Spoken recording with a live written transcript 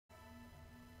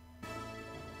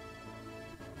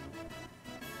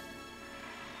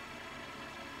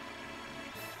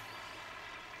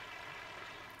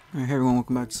Alright, hey everyone,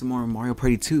 welcome back to some more Mario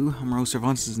Party 2. I'm Rose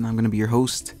Cervantes and I'm going to be your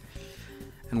host.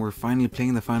 And we're finally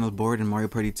playing the final board in Mario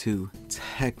Party 2.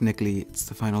 Technically, it's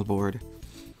the final board.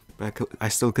 But I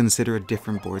still consider a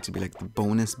different board to be like the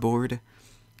bonus board.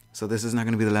 So this is not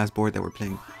going to be the last board that we're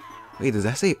playing. Wait, does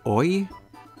that say Oi?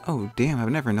 Oh damn, I've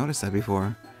never noticed that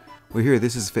before. We're here,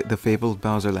 this is the fabled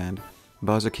Bowser Land.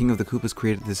 Bowser, King of the Koopas,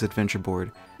 created this adventure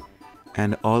board.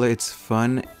 And all its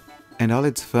fun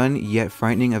yet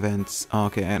frightening events. Oh,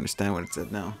 okay, I understand what it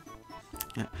said now.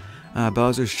 Yeah.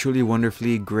 Bowser is truly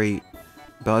wonderfully great.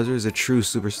 Bowser is a true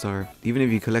superstar. Even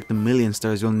if you collect a million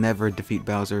stars, you'll never defeat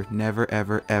Bowser. Never,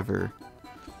 ever, ever.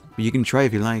 But you can try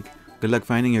if you like. Good luck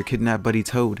finding your kidnapped buddy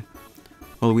Toad.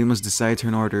 Well, we must decide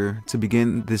turn order to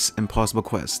begin this impossible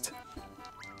quest.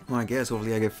 Well, I guess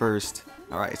hopefully I get first.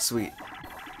 Alright, sweet.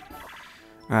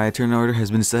 Alright, turn order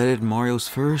has been decided. Mario's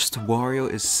first,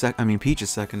 Peach is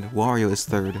second, Wario is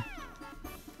third,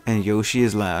 and Yoshi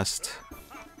is last.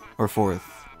 Or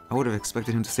fourth. I would have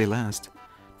expected him to stay last.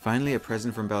 Finally, a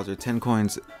present from Bowser, 10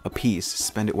 coins apiece.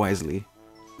 Spend it wisely.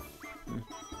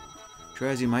 Try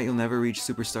as you might, you'll never reach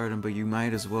superstardom, but you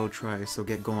might as well try, so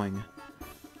get going.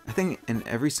 I think in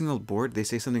every single board they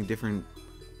say something different.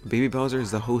 Baby Bowser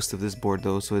is the host of this board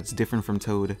though, so it's different from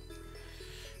Toad.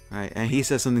 Alright, and he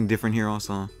says something different here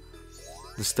also.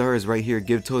 The star is right here.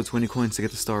 Give Toad 20 coins to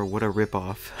get the star. What a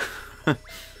ripoff.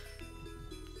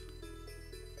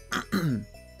 And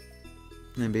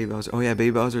Baby Bowser. Oh yeah,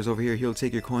 Baby Bowser's over here. He'll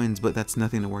take your coins, but that's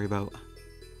nothing to worry about.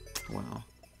 Wow.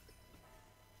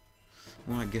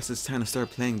 Well, I guess it's time to start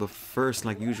playing, but first,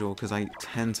 like usual, because I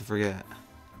tend to forget.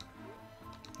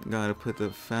 Gotta put the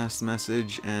fast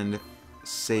message and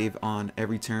save on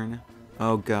every turn.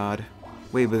 Oh god.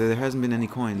 Wait, but there hasn't been any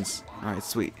coins. Alright,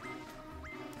 sweet.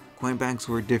 Coin banks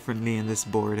work differently in this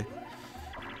board.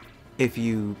 If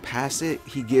you pass it,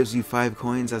 he gives you 5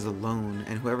 coins as a loan,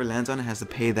 and whoever lands on it has to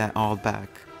pay that all back.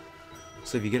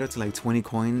 So if you get up to like 20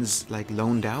 coins like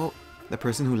loaned out, the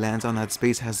person who lands on that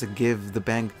space has to give the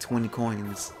bank 20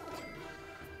 coins.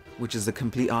 Which is the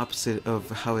complete opposite of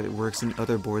how it works in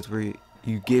other boards where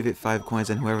you give it 5 coins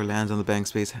and whoever lands on the bank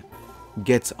space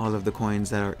gets all of the coins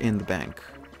that are in the bank.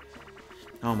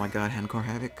 Oh my god, Handcar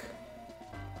Havoc.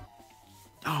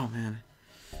 Oh man.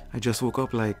 I just woke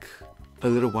up like a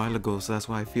little while ago, so that's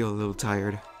why I feel a little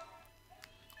tired.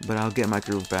 But I'll get my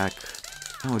groove back.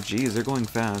 Oh geez, they're going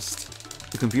fast.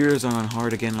 The computers are on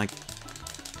hard again like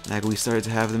we started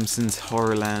to have them since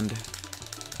Horrorland.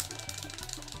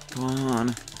 Come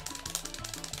on.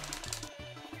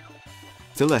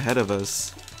 Still ahead of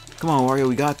us. Come on Wario,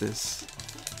 we got this.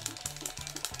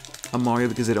 I'm Mario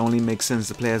because it only makes sense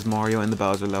to play as Mario in the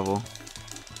Bowser level.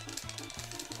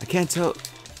 I can't tell.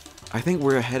 I think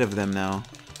we're ahead of them now.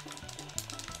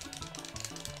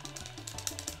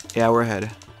 Yeah, we're ahead.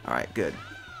 Alright, good.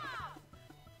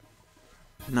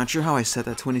 I'm not sure how I set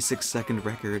that 26-second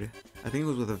record. I think it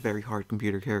was with a very hard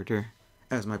computer character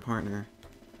as my partner.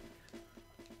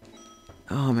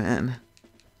 Oh man.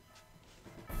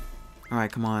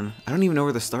 Alright, come on. I don't even know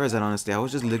where the star is at, honestly. I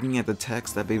was just looking at the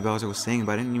text that Baby Bowser was saying,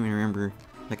 but I didn't even remember,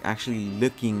 like, actually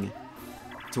looking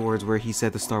towards where he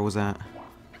said the star was at.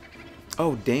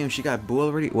 Oh, damn, she got Boo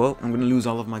already? Well, I'm gonna lose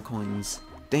all of my coins.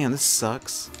 Damn, this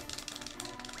sucks.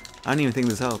 I don't even think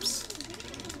this helps.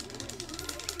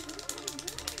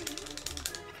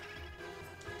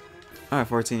 Alright,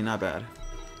 14, not bad.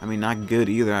 I mean, not good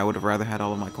either. I would have rather had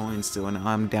all of my coins still, and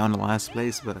now I'm down to last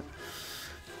place, but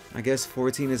I guess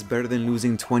 14 is better than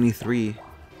losing 23,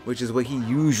 which is what he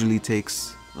usually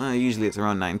takes. Usually it's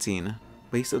around 19,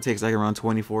 but he still takes like around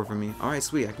 24 from me. Alright,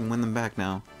 sweet, I can win them back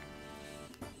now.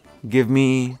 Give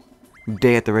me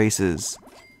day at the races.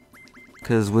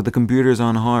 Because with the computers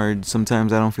on hard,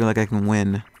 sometimes I don't feel like I can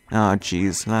win. Oh,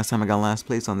 jeez. Last time I got last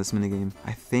place on this minigame.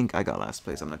 I think I got last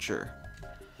place, I'm not sure.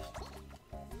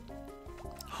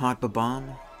 Hot bomb.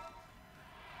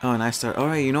 Oh, and I start.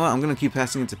 Alright, you know what? I'm gonna keep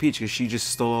passing it to Peach because she just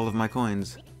stole all of my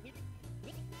coins.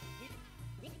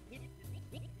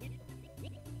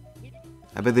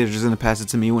 I bet they're just gonna pass it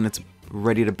to me when it's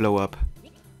ready to blow up.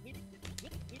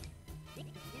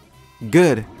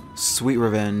 Good! Sweet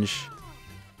revenge.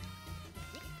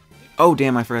 Oh,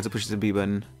 damn, I forgot to push the B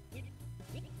button.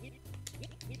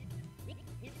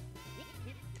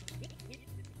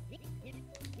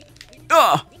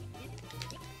 Ugh!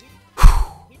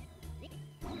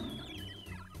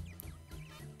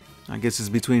 I guess it's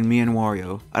between me and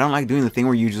Wario. I don't like doing the thing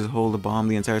where you just hold the bomb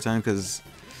the entire time because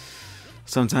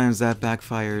sometimes that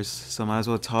backfires. So I might as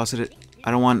well toss it.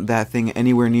 I don't want that thing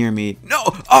anywhere near me. No!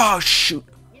 Oh, shoot!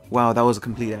 Wow, that was a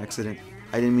complete accident.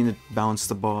 I didn't mean to bounce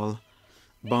the ball.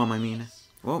 Bomb, I mean.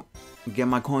 Well, get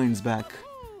my coins back.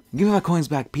 Give me my coins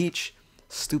back, Peach.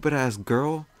 Stupid ass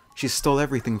girl. She stole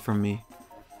everything from me.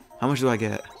 How much do I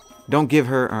get? Don't give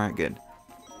her. Alright, good.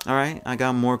 Alright, I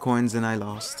got more coins than I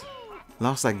lost.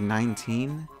 Lost like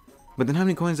 19? But then how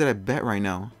many coins did I bet right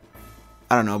now?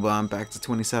 I don't know, but I'm back to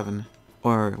 27.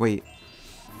 Or, wait.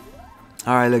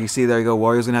 Alright, look, you see, there you go.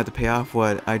 Wario's gonna have to pay off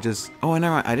what I just... Oh,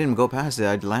 never mind. I didn't go past it.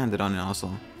 I landed on it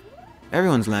also.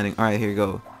 Everyone's landing. Alright, here you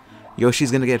go.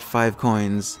 Yoshi's gonna get 5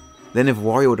 coins. Then if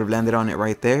Wario would have landed on it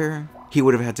right there, he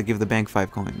would have had to give the bank 5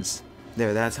 coins.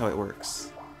 There, that's how it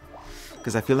works.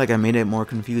 Because I feel like I made it more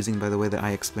confusing by the way that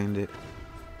I explained it.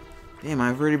 Damn,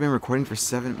 I've already been recording for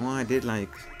 7... Well, I did, like,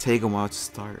 take a while to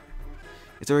start.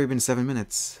 It's already been 7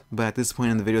 minutes. But at this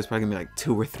point in the video, it's probably gonna be like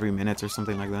 2 or 3 minutes or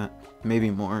something like that. Maybe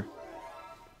more.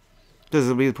 This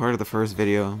will be part of the first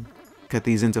video. Cut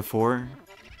these into 4.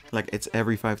 Like, it's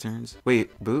every 5 turns.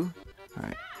 Wait, Boo?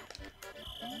 Alright.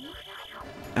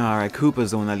 Alright,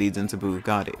 Koopa's the one that leads into Boo.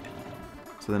 Got it.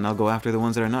 So then I'll go after the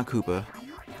ones that are not Koopa.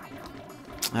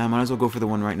 I might as well go for the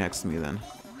one right next to me then.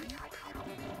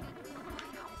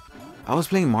 I was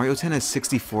playing Mario Tennis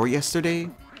 64 yesterday.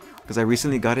 Because I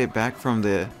recently got it back from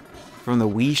the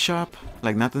Wii shop.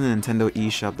 Like, not the Nintendo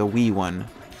eShop, the Wii one.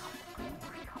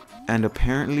 And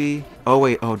apparently... Oh,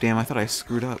 wait. Oh, damn. I thought I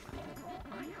screwed up.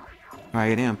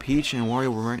 Alright, damn. Peach and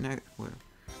Wario were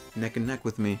neck and neck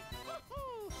with me.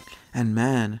 And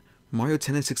man, Mario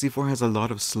Tennis 64 has a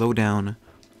lot of slowdown.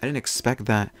 I didn't expect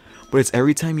that. But it's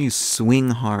every time you swing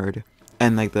hard.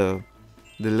 And like the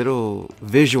little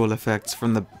visual effects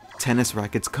from the tennis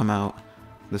rackets come out.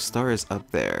 The star is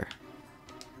up there.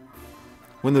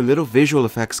 When the little visual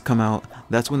effects come out,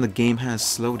 that's when the game has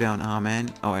slowdown. Aw,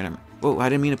 man. Oh, wait, oh, I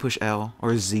didn't mean to push L,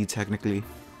 or Z technically. I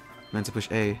meant to push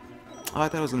A. Oh, I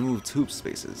thought I was going to move 2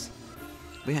 spaces.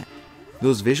 But yeah,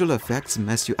 those visual effects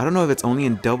mess you... I don't know if it's only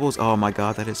in doubles. Oh my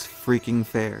god, that is freaking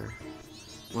fair.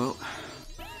 Well,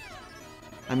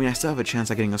 I mean, I still have a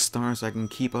chance at getting a star so I can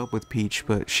keep up with Peach,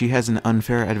 but she has an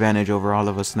unfair advantage over all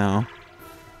of us now.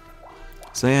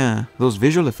 So yeah, those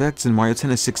visual effects in Mario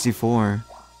Tennis 64.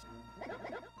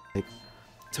 Like,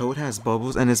 Toad has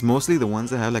bubbles, and it's mostly the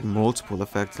ones that have like multiple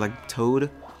effects. Like Toad,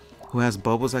 who has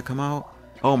bubbles that come out.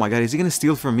 Oh my god, is he gonna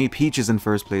steal from me? Peach is in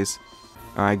first place.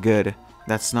 Alright, good.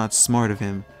 That's not smart of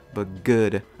him, but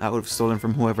good. I would have stolen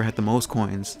from whoever had the most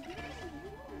coins.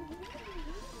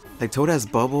 Like, Toad has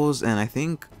bubbles, and I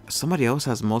think somebody else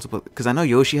has multiple. Because I know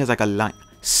Yoshi has like a line.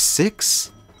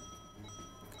 6?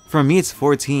 From me, it's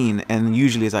 14, and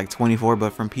usually it's like 24,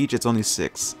 but from Peach, it's only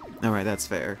 6. Alright, that's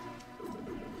fair.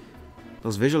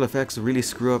 Those visual effects really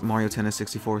screw up Mario Tennis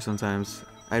 64 sometimes.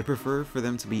 I'd prefer for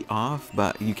them to be off,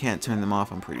 but you can't turn them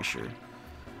off, I'm pretty sure.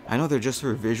 I know they're just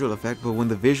for visual effect, but when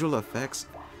the visual effects,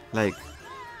 like,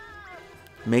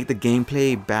 make the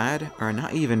gameplay bad, or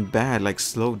not even bad, like,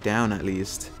 slow down at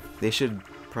least, they should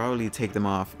probably take them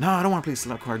off. No, I don't want to play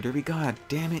Slot Car Derby, god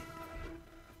damn it.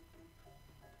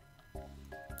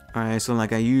 Alright, so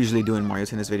like I usually do in Mario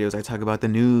Tennis videos, I talk about the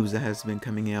news that has been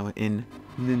coming out in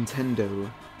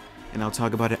Nintendo. And I'll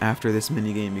talk about it after this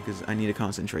minigame because I need to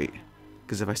concentrate.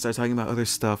 Because if I start talking about other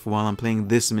stuff while I'm playing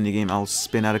this minigame, I'll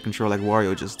spin out of control like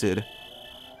Wario just did.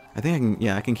 I think I can,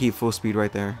 yeah, I can keep full speed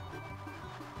right there.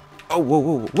 Oh, whoa,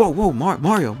 whoa, whoa, whoa,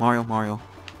 Mario.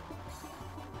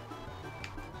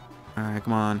 Alright,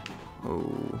 come on.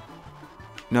 Oh.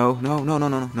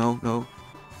 No.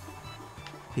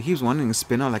 He keeps wanting to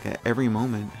spin out like at every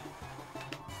moment.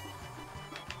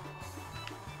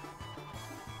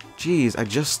 Jeez, I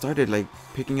just started like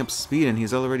picking up speed and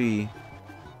he's already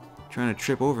trying to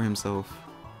trip over himself.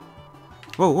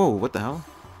 Whoa, what the hell?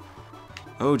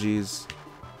 Oh jeez.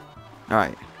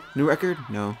 Alright, new record?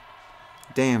 No.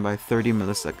 Damn, by 30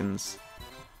 milliseconds.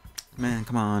 Man,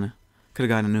 come on. Could have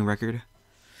gotten a new record.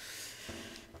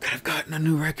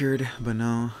 But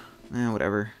no.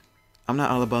 Whatever. I'm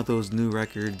not all about those new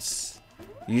records.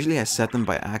 Usually I set them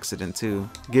by accident too.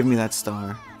 Give me that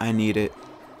star. I need it.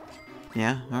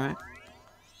 Yeah, alright.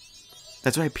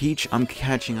 That's right, Peach. I'm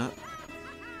catching up.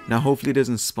 Now hopefully it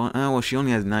doesn't spawn. Oh, well, she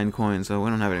only has 9 coins, so we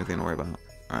don't have anything to worry about.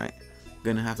 Alright.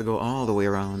 Gonna have to go all the way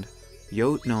around.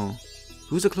 No.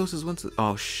 Who's the closest one to...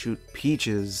 Oh, shoot.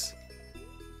 Peaches.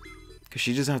 Because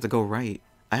she just have to go right.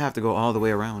 I have to go all the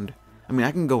way around. I mean,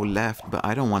 I can go left, but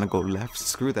I don't want to go left.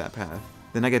 Screw that path.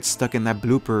 Then I get stuck in that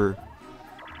blooper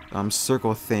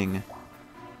circle thing.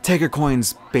 Take your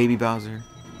coins, Baby Bowser.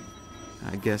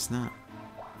 I guess not.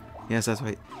 Yes, that's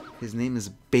right. His name is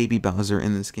Baby Bowser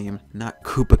in this game, not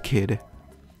Koopa Kid.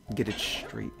 Get it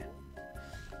straight.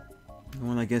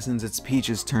 Well, I guess since it's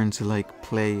Peach's turn to, like,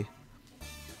 play,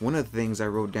 one of the things I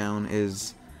wrote down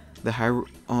is the Hyrule...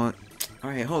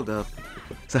 Alright, hold up.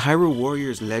 The Hyrule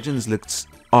Warriors Legends looks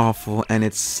awful and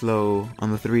it's slow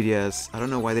on the 3DS. I don't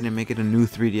know why they didn't make it a new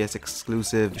 3DS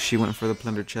exclusive. She went for the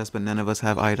plunder chest, but none of us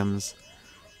have items.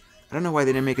 I don't know why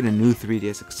they didn't make it a new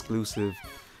 3DS exclusive.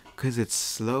 Because it's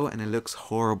slow and it looks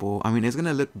horrible. I mean, it's going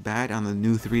to look bad on the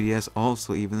new 3DS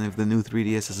also, even if the new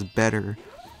 3DS is better.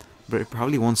 But it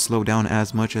probably won't slow down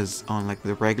as much as on like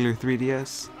the regular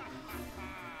 3DS.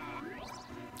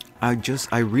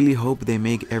 I really hope they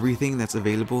make everything that's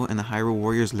available in the Hyrule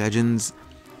Warriors Legends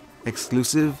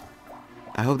exclusive.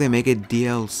 I hope they make it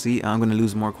DLC. I'm gonna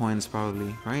lose more coins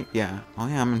probably, right? Yeah. Oh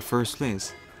yeah, I'm in first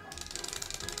place.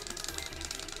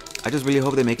 I just really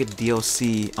hope they make it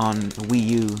DLC on Wii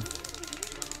U.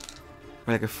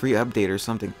 Or like a free update or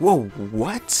something. Whoa,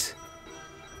 what?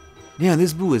 Yeah,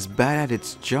 this boo is bad at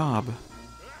its job.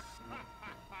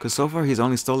 Cause so far he's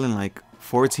only stolen like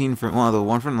 14 from, well, the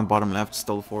one from the bottom left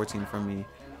stole 14 from me.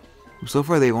 So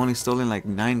far they've only stolen like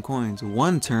 9 coins.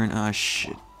 One turn, ah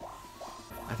shit.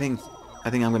 I think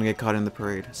I'm gonna get caught in the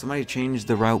parade. Somebody change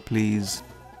the route, please.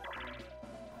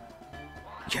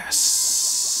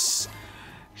 Yes.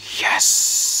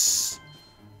 Yes.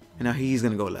 And now he's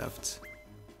gonna go left.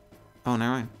 Oh,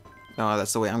 never mind. Oh,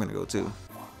 that's the way I'm gonna go too.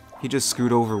 He just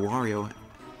screwed over Wario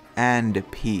and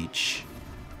Peach.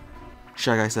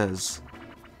 Shy Guy says.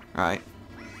 Alright.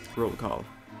 Roll call.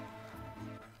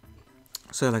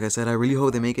 So like I said, I really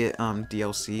hope they make it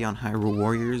DLC on Hyrule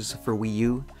Warriors for Wii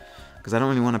U. Because I don't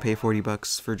really want to pay 40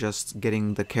 bucks for just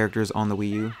getting the characters on the Wii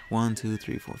U. 1, 2,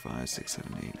 3, 4, 5, 6,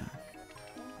 7, 8, 9.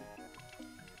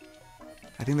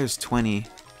 I think there's 20.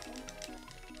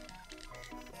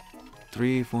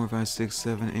 3, 4, 5, 6,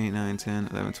 7, 8, 9, 10,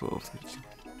 11, 12, 13.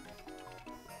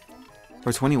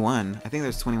 Or 21. I think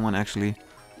there's 21 actually.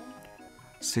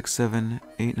 6, 7,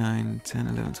 8, 9, 10,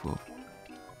 11, 12.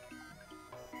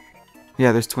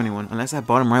 Yeah, there's 21. Unless that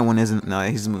bottom right one isn't. No,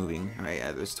 he's moving. Alright,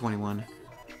 yeah, there's 21.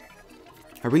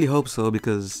 I really hope so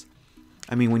because,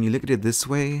 I mean, when you look at it this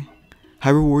way,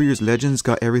 Hyrule Warriors Legends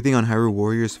got everything on Hyrule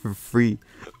Warriors for free.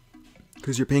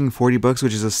 Because you're paying 40 bucks,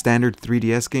 which is a standard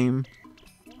 3DS game.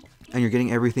 And you're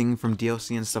getting everything from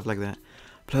DLC and stuff like that.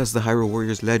 Plus the Hyrule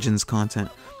Warriors Legends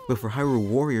content. But for Hyrule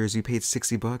Warriors, you paid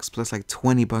 60 bucks plus like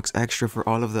 20 bucks extra for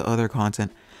all of the other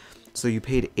content. So you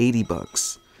paid 80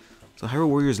 bucks. So Hyrule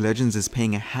Warriors Legends is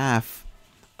paying half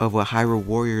of what Hyrule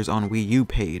Warriors on Wii U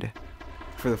paid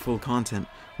for the full content,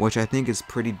 which I think is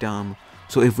pretty dumb.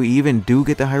 So if we even do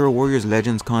get the Hyrule Warriors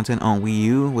Legends content on Wii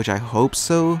U, which I hope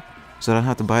so I don't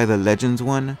have to buy the Legends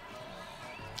one,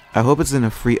 I hope it's in a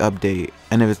free update.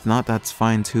 And if it's not, that's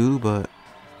fine too, but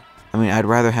I mean, I'd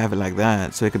rather have it like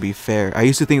that so it could be fair. I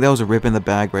used to think that was a rip in the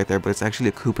bag right there, but it's actually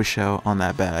a Koopa shell on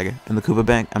that bag. And the Koopa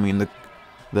bank, I mean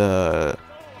the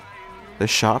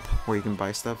shop where you can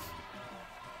buy stuff.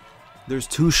 There's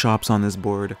 2 shops on this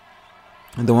board.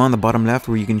 And the one on the bottom left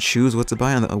where you can choose what to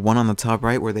buy, and the one on the top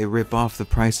right where they rip off the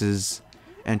prices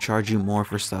and charge you more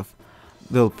for stuff.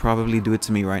 They'll probably do it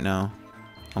to me right now.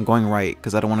 I'm going right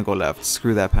because I don't want to go left.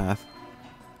 Screw that path.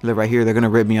 Look right here, they're going to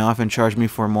rip me off and charge me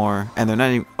for more. And they're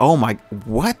not even... Oh my...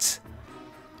 What?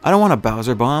 I don't want a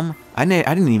Bowser bomb. I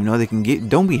didn't even know they can get...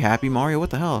 Don't be happy, Mario.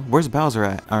 What the hell? Where's Bowser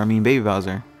at? Or, I mean, Baby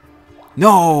Bowser.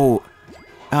 No!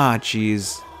 Ah,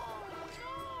 jeez.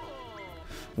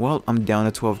 Well, I'm down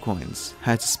to 12 coins.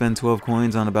 Had to spend 12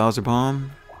 coins on a Bowser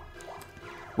bomb.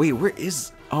 Wait, where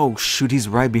is... Oh, shoot, he's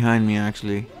right behind me,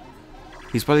 actually.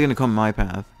 He's probably going to come my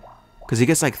path. Because he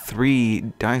gets like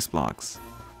 3 dice blocks.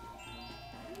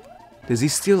 Does he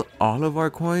steal all of our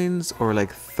coins? Or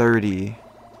like 30?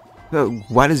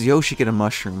 Why does Yoshi get a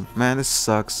mushroom? Man, this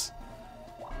sucks.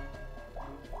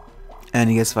 And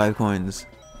he gets 5 coins.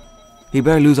 He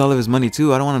better lose all of his money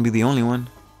too. I don't want to be the only one.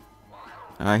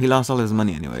 Alright, he lost all of his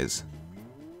money anyways.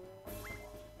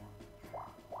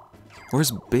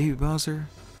 Where's Baby Bowser?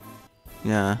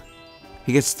 Yeah.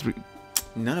 He gets 3...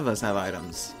 None of us have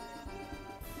items.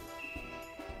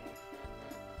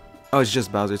 Oh, it's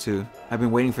just Bowser too. I've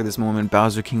been waiting for this moment,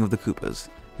 Bowser, King of the Koopas.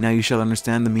 Now you shall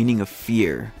understand the meaning of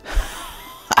fear.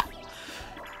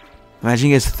 Imagine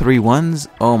he gets 3 ones?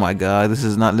 Oh my god, this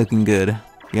is not looking good.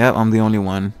 Yep, I'm the only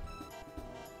one.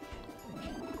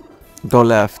 Go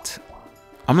left.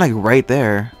 I'm like right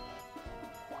there.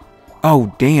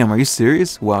 Oh damn, are you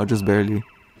serious? Wow, just barely.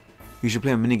 You should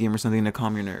play a minigame or something to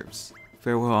calm your nerves.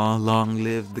 Farewell, long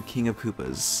live the King of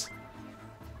Koopas.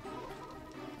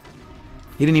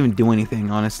 He didn't even do anything,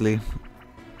 honestly.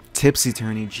 Tipsy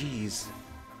Tourney, jeez.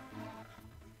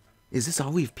 Is this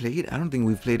all we've played? I don't think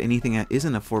we've played anything that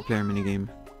isn't a 4-player minigame.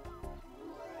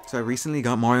 So I recently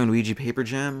got Mario and Luigi Paper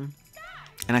Jam,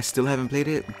 and I still haven't played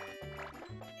it.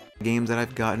 Games that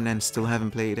I've gotten and still haven't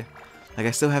played. Like,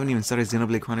 I still haven't even started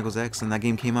Xenoblade Chronicles X, and that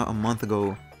game came out a month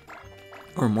ago.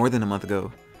 or more than a month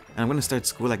ago. And I'm gonna start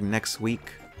school like next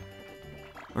week,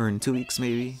 or in 2 weeks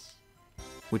maybe,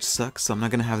 which sucks. So I'm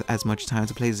not gonna have as much time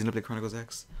to play Xenoblade Chronicles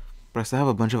X. But I still have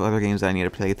a bunch of other games that I need to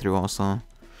play through also.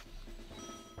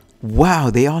 Wow,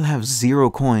 they all have 0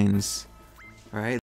 coins. Alright.